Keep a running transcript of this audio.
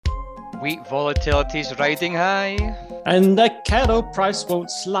Wheat volatility's riding high. And the cattle price won't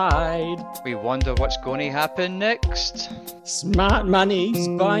slide. We wonder what's going to happen next. Smart money's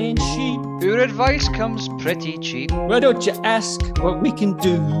buying sheep. Your advice comes pretty cheap. Why don't you ask what we can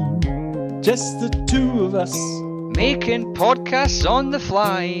do? Just the two of us. Making podcasts on the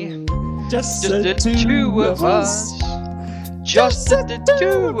fly. Just the two of us. Just the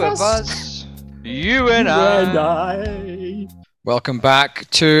two of us. You and I. Welcome back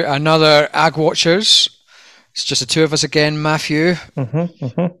to another Ag Watchers. It's just the two of us again, Matthew.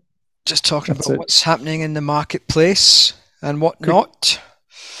 Just talking about what's happening in the marketplace and whatnot.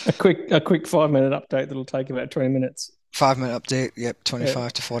 A quick 5-minute update that'll take about 20 minutes. 5-minute update, yep,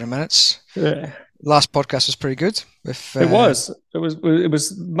 25 to 40 minutes. Yeah. Last podcast was pretty good. It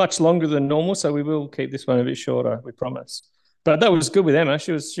was much longer than normal, so we will keep this one a bit shorter, we promise. But that was good with Emma.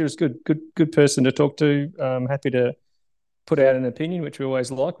 She was good person to talk to. Happy to put out an opinion, which we always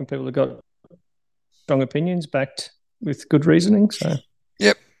like when people have got strong opinions backed with good reasoning. So,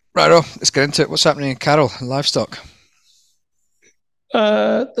 yep, righto. Let's get into it. What's happening in cattle and livestock?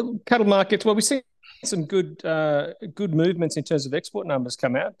 The cattle markets. Well, we've seen some good movements in terms of export numbers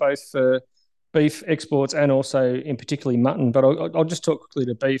come out, both for beef exports and also in particularly mutton. But I'll just talk quickly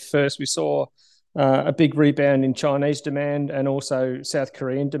to beef first. We saw a big rebound in Chinese demand and also South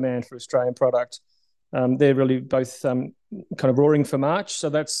Korean demand for Australian product. They're really both kind of roaring for March. So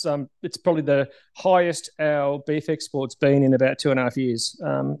that's it's probably the highest our beef export's been in about 2.5 years.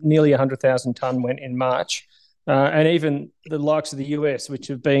 Nearly 100,000 tonne went in March. And even the likes of the US, which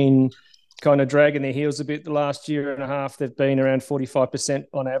have been kind of dragging their heels a bit the last year and a half, they've been around 45%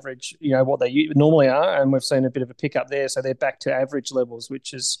 on average, what they normally are. And we've seen a bit of a pickup there. So they're back to average levels,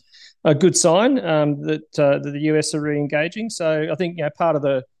 which is a good sign that the US are re-engaging. So I think part of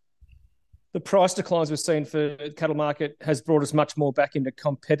the price declines we've seen for the cattle market has brought us much more back into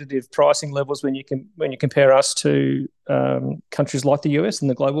competitive pricing levels when you compare us to countries like the US and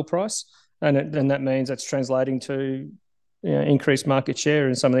the global price, and that means that's translating to increased market share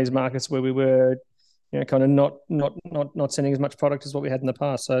in some of these markets where we were kind of not sending as much product as what we had in the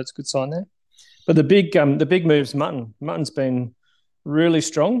past. So it's a good sign there. But the big move's mutton. Mutton's been really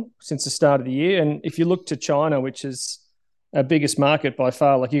strong since the start of the year, and if you look to China, which is our biggest market by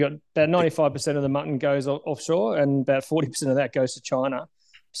far, like you got about 95% of the mutton goes offshore and about 40% of that goes to China.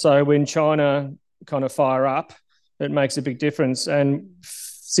 So when China kind of fire up, it makes a big difference. And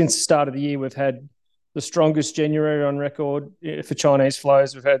since the start of the year, we've had the strongest January on record for Chinese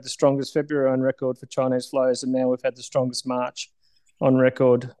flows. We've had the strongest February on record for Chinese flows. And now we've had the strongest March on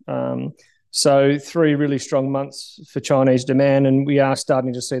record. So 3 really strong months for Chinese demand. And we are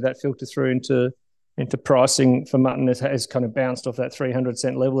starting to see that filter through into pricing for mutton. It has kind of bounced off that 300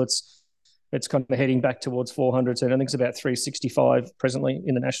 cent level. It's kind of heading back towards 400 cent. I think it's about 365 presently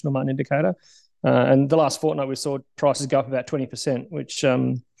in the national mutton indicator. And the last fortnight we saw prices go up about 20%,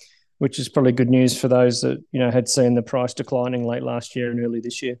 which is probably good news for those that had seen the price declining late last year and early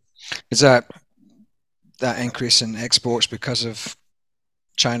this year. Is that increase in exports because of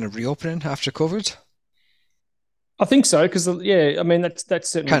China reopening after COVID? I think so, because that's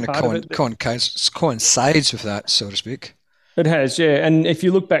certainly kind part of it. Coincides with that, so to speak. It has, yeah. And if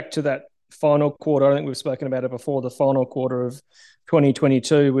you look back to that final quarter, I think we've spoken about it before, the final quarter of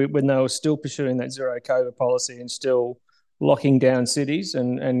 2022, when they were still pursuing that zero COVID policy and still locking down cities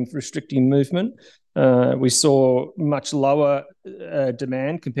and restricting movement, we saw much lower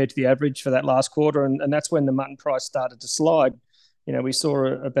demand compared to the average for that last quarter, and that's when the mutton price started to slide. We saw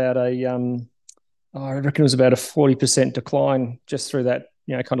about I reckon it was about a 40% decline just through that,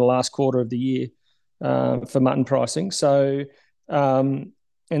 kind of last quarter of the year for mutton pricing. So, and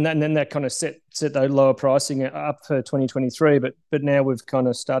then that kind of set those lower pricing up for 2023. But now we've kind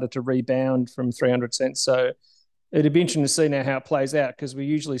of started to rebound from 300 cents. So it'd be interesting to see now how it plays out, because we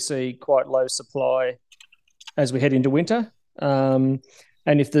usually see quite low supply as we head into winter.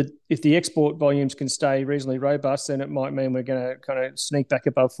 And if the export volumes can stay reasonably robust, then it might mean we're going to kind of sneak back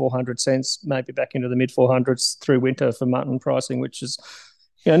above 400 cents, maybe back into the mid 400s through winter for mutton pricing, which is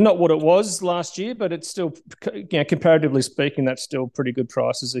not what it was last year, but it's still, comparatively speaking, that's still pretty good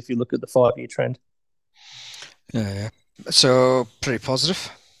prices if you look at the 5-year trend. Yeah. So pretty positive.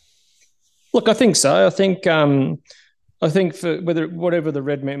 Look, I think so. I think for whatever the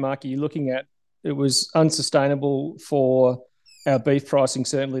red meat market you're looking at, it was unsustainable for our beef pricing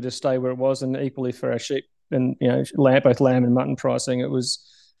certainly to stay where it was, and equally for our sheep and both lamb and mutton pricing. It was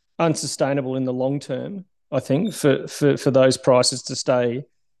unsustainable in the long term, I think, for those prices to stay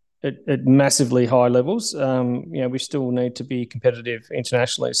at massively high levels. We still need to be competitive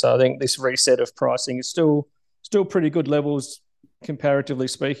internationally. So I think this reset of pricing is still pretty good levels comparatively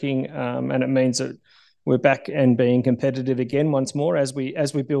speaking, and it means that we're back and being competitive again once more as we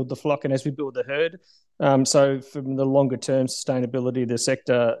build the flock and as we build the herd. So from the longer term sustainability of the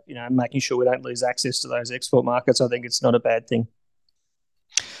sector, making sure we don't lose access to those export markets, I think it's not a bad thing.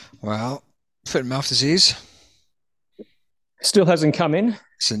 Well, foot and mouth disease still hasn't come in.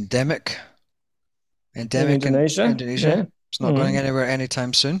 It's endemic in Indonesia. Yeah. It's not going anywhere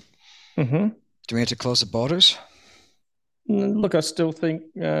anytime soon. Mm-hmm. Do we need to close the borders? Look, I still think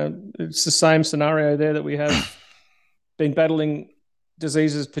it's the same scenario there, that we have been battling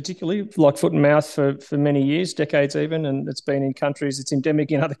diseases, particularly like foot and mouth, for many years, decades even, and it's been in countries, it's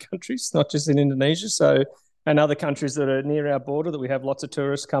endemic in other countries, not just in Indonesia. So, and other countries that are near our border that we have lots of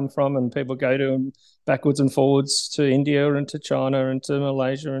tourists come from and people go to, and backwards and forwards to India and to China and to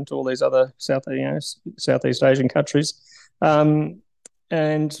Malaysia and to all these other Southeast Asian countries. And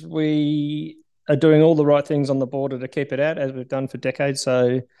we are doing all the right things on the border to keep it out, as we've done for decades.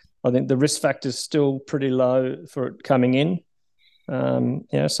 So I think the risk factor is still pretty low for it coming in.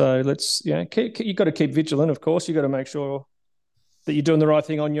 So let's, you've got to keep vigilant, of course. You've got to make sure that you're doing the right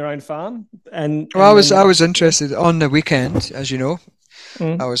thing on your own farm. I was interested on the weekend, as you know.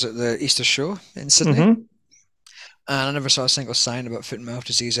 I was at the Easter show in Sydney, and I never saw a single sign about foot and mouth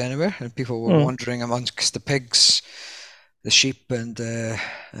disease anywhere. And people were wandering amongst the pigs, the sheep, and the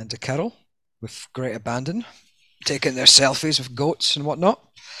cattle with great abandon, taking their selfies with goats and whatnot.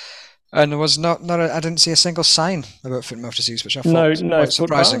 And there was I didn't see a single sign about foot and mouth disease, which I thought was quite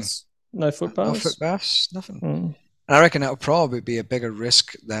surprising. No foot baths? No foot baths, nothing. And I reckon that will probably be a bigger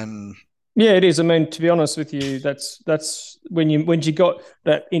risk than... Yeah, it is. I mean, to be honest with you, that's when you got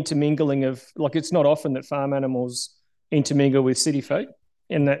that intermingling of, like, it's not often that farm animals intermingle with city folk,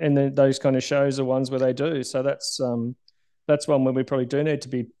 and those kind of shows are ones where they do. So that's one where we probably do need to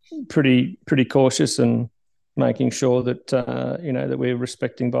be pretty cautious and making sure that that we're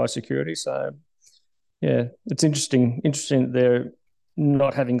respecting biosecurity. So yeah, it's interesting that they're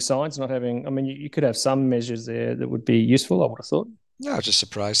not having signs, I mean, you could have some measures there that would be useful, I would have thought. Yeah, I was just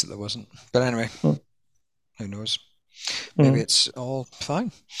surprised that there wasn't. But anyway, who knows? Maybe it's all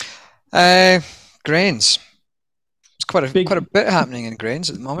fine. Grains. It's quite a bit happening in grains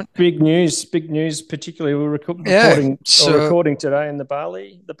at the moment. Big news. Particularly we're recording today in the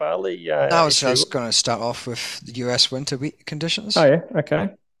barley. I was going to start off with the US winter wheat conditions. Oh yeah, okay.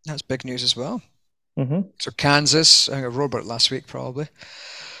 That's big news as well. Mm-hmm. So Kansas, I think I wrote about it last week probably,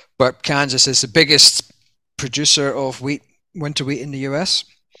 but Kansas is the biggest producer of winter wheat in the US,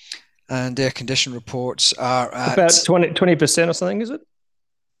 and their condition reports are at about 20% or something, is it?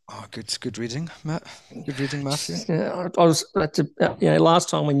 Oh, good reading, Matt. Good reading, Matthew. Yeah, I was last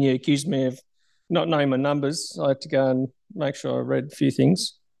time when you accused me of not knowing my numbers, I had to go and make sure I read a few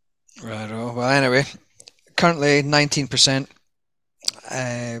things. Right. Oh, well, anyway, currently 19%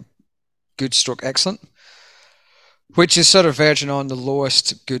 good stroke excellent, which is sort of verging on the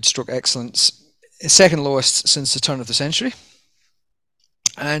lowest good stroke excellence, second lowest since the turn of the century.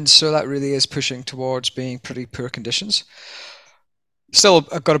 And so that really is pushing towards being pretty poor conditions. Still,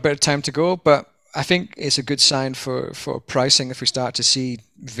 I've got a bit of time to go, but I think it's a good sign for pricing if we start to see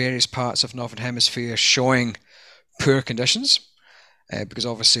various parts of Northern Hemisphere showing poor conditions, because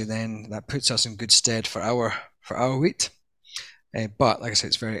obviously then that puts us in good stead for our wheat. But like I said,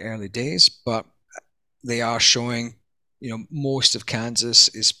 it's very early days, but they are showing, most of Kansas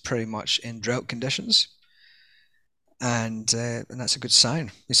is pretty much in drought conditions, and that's a good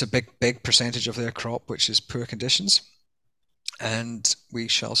sign. It's a big percentage of their crop which is poor conditions. And we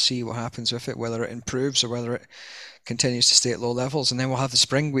shall see what happens with it, whether it improves or whether it continues to stay at low levels. And then we'll have the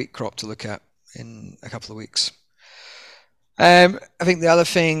spring wheat crop to look at in a couple of weeks. I think the other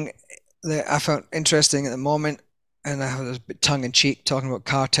thing that I found interesting at the moment, and I was a bit tongue-in-cheek talking about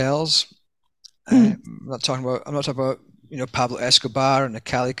cartels. I'm not talking about Pablo Escobar and the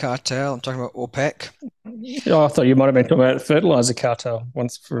Cali cartel. I'm talking about OPEC. Oh, I thought you might have been talking about the fertilizer cartel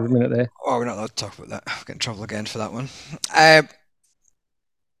once for a minute there. Oh, we're not allowed to talk about that. I'll get in trouble again for that one.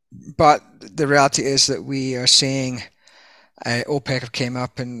 But the reality is that we are seeing OPEC have came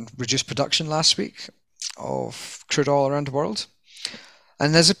up and reduced production last week of crude oil around the world.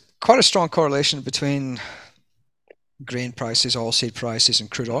 And there's quite a strong correlation between grain prices, oilseed prices,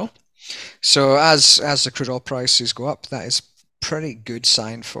 and crude oil. So as the crude oil prices go up, that is pretty good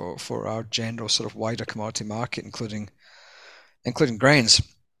sign for our general sort of wider commodity market, including grains.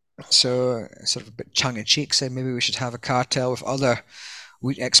 So sort of a bit tongue-in-cheek, say maybe we should have a cartel with other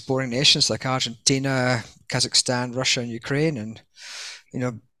wheat exporting nations like Argentina, Kazakhstan, Russia, and Ukraine, and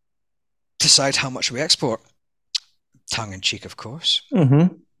decide how much we export. Tongue-in-cheek, of course.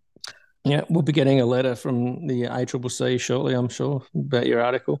 Mm-hmm. Yeah, we'll be getting a letter from the ACCC shortly, I'm sure, about your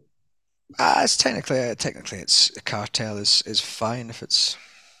article. It's technically it's a cartel is fine if it's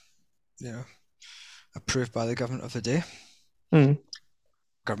approved by the government of the day.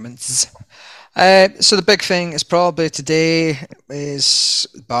 Governments. So the big thing is probably today is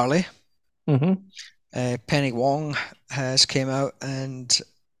barley. Penny Wong has came out and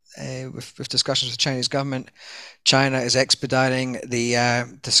with discussions with the Chinese government, China is expediting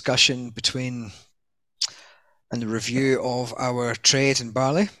the discussion between and the review of our trade in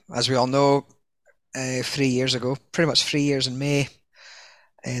barley. As we all know, 3 years ago, pretty much 3 years in May,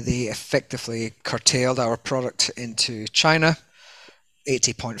 they effectively curtailed our product into China,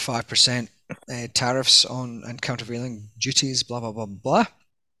 80.5% tariffs on and countervailing duties, blah, blah, blah, blah.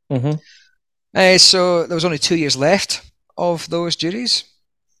 So there was only 2 years left of those duties.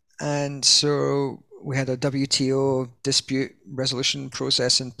 And so we had a WTO dispute resolution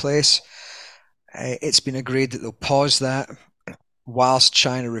process in place. It's been agreed that they'll pause that whilst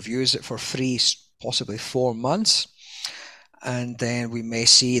China reviews it for 3, possibly 4 months. And then we may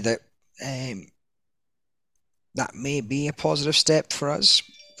see that that may be a positive step for us.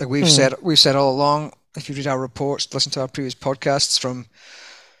 Like we've said all along, if you read our reports, listen to our previous podcasts from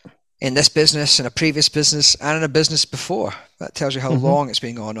in this business, in a previous business, and in a business before, that tells you how long it's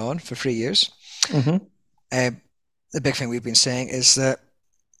been going on for 3 years. The big thing we've been saying is that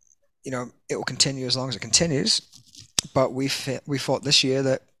it will continue as long as it continues. But we thought this year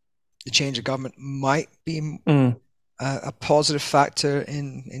that the change of government might be a positive factor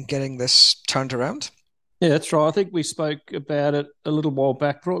in getting this turned around. Yeah, that's right. I think we spoke about it a little while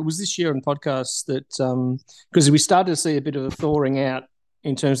back. It was this year in podcasts that because we started to see a bit of a thawing out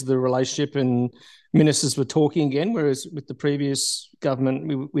in terms of the relationship, and ministers were talking again, whereas with the previous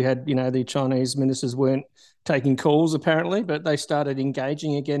government, we had, the Chinese ministers weren't taking calls apparently, but they started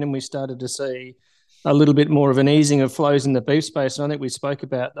engaging again, and we started to see a little bit more of an easing of flows in the beef space. And I think we spoke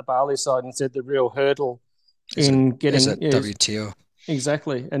about the barley side and said the real hurdle getting WTO.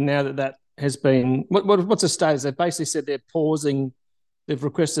 Exactly. And now that has been what's the status? They've basically said they're pausing. They've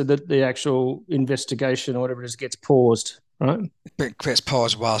requested that the actual investigation or whatever it is gets paused, right? It gets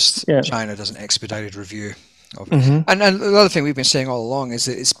paused whilst China does an expedited review of it. And the other thing we've been saying all along is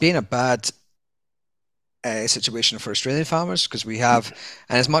that it's been a bad situation for Australian farmers because we have,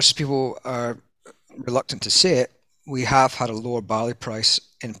 and as much as people are reluctant to say it, we have had a lower barley price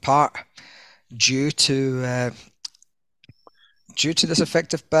in part due to this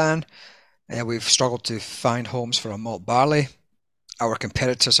effective ban. We've struggled to find homes for our malt barley. Our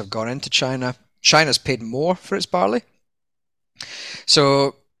competitors have gone into China. China's paid more for its barley.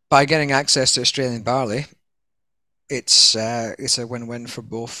 So by getting access to Australian barley, it's a win-win for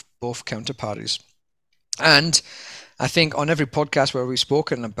both counterparties. And I think on every podcast where we've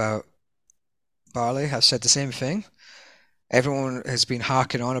spoken about barley, I've said the same thing. Everyone has been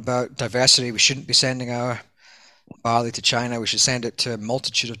harking on about diversity. We shouldn't be sending our barley to China. We should send it to a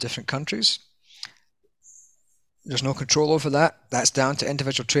multitude of different countries. There's no control over that. That's down to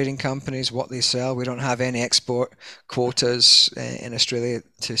individual trading companies, what they sell. We don't have any export quotas in Australia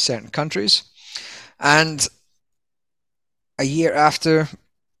to certain countries. And a year after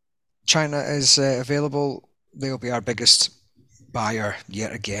China is available, they'll be our biggest buyer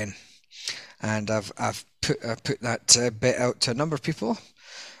yet again. And I've put that bet out to a number of people.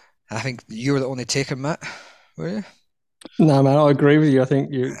 I think you were the only taker, Matt, were you? No, man, I agree with you. I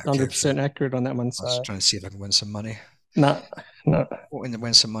think you're 100% accurate on that one. I was trying to see if I can win some money. No.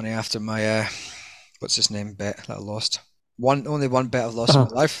 Win some money after my what's his name bet that I lost. Only one bet I've lost in my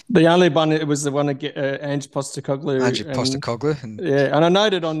life. The only one, it was the one against Ange Postecoglou. And I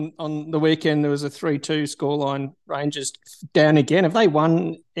noted on the weekend there was a 3-2 scoreline. Rangers down again. Have they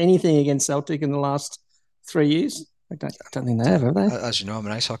won anything against Celtic in the last 3 years? I don't think they have they? As you know, I'm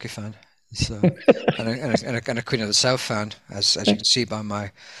an ice hockey fan. So and a Queen of the South fan, as you can see by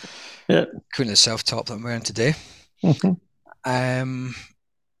my Queen of the South top that I'm wearing today.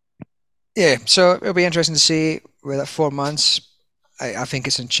 So it'll be interesting to see where that 4 months. I think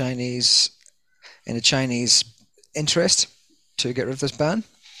it's in the Chinese interest to get rid of this ban,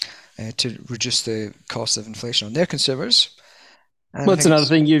 to reduce the cost of inflation on their consumers. And that's another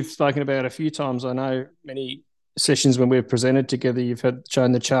thing you've spoken about a few times. I know many sessions when we've presented together, you've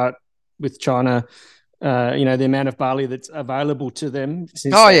shown the chart with China, the amount of barley that's available to them.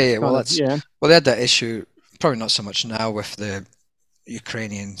 Well, they had that issue, probably not so much now with the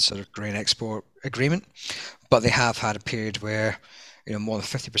Ukrainian sort of grain export agreement, but they have had a period where more than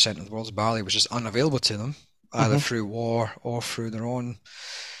 50% of the world's barley was just unavailable to them, either through war or through their own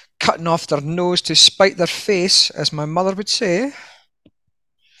cutting off their nose to spite their face, as my mother would say.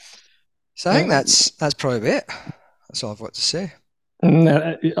 So I think that's probably it. That's all I've got to say.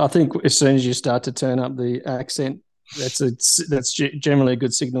 I think as soon as you start to turn up the accent, that's generally a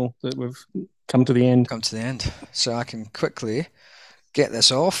good signal that we've come to the end. So I can quickly get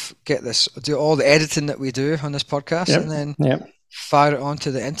this off, do all the editing that we do on this podcast, and then fire it onto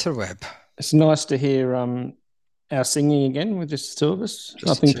the interweb. It's nice to hear our singing again with just the two of us.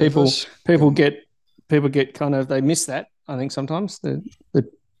 I think people get kind of, they miss that. I think sometimes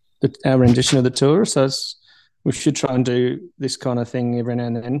our rendition of the tour. So we should try and do this kind of thing every now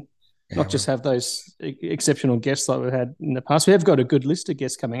and then. Not just have those exceptional guests like we've had in the past. We have got a good list of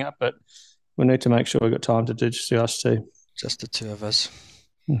guests coming up, but we need to make sure we've got time to do just us two. Just the two of us.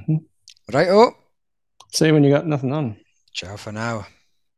 Mm-hmm. Right. Oh. See you when you got nothing on. Ciao for now.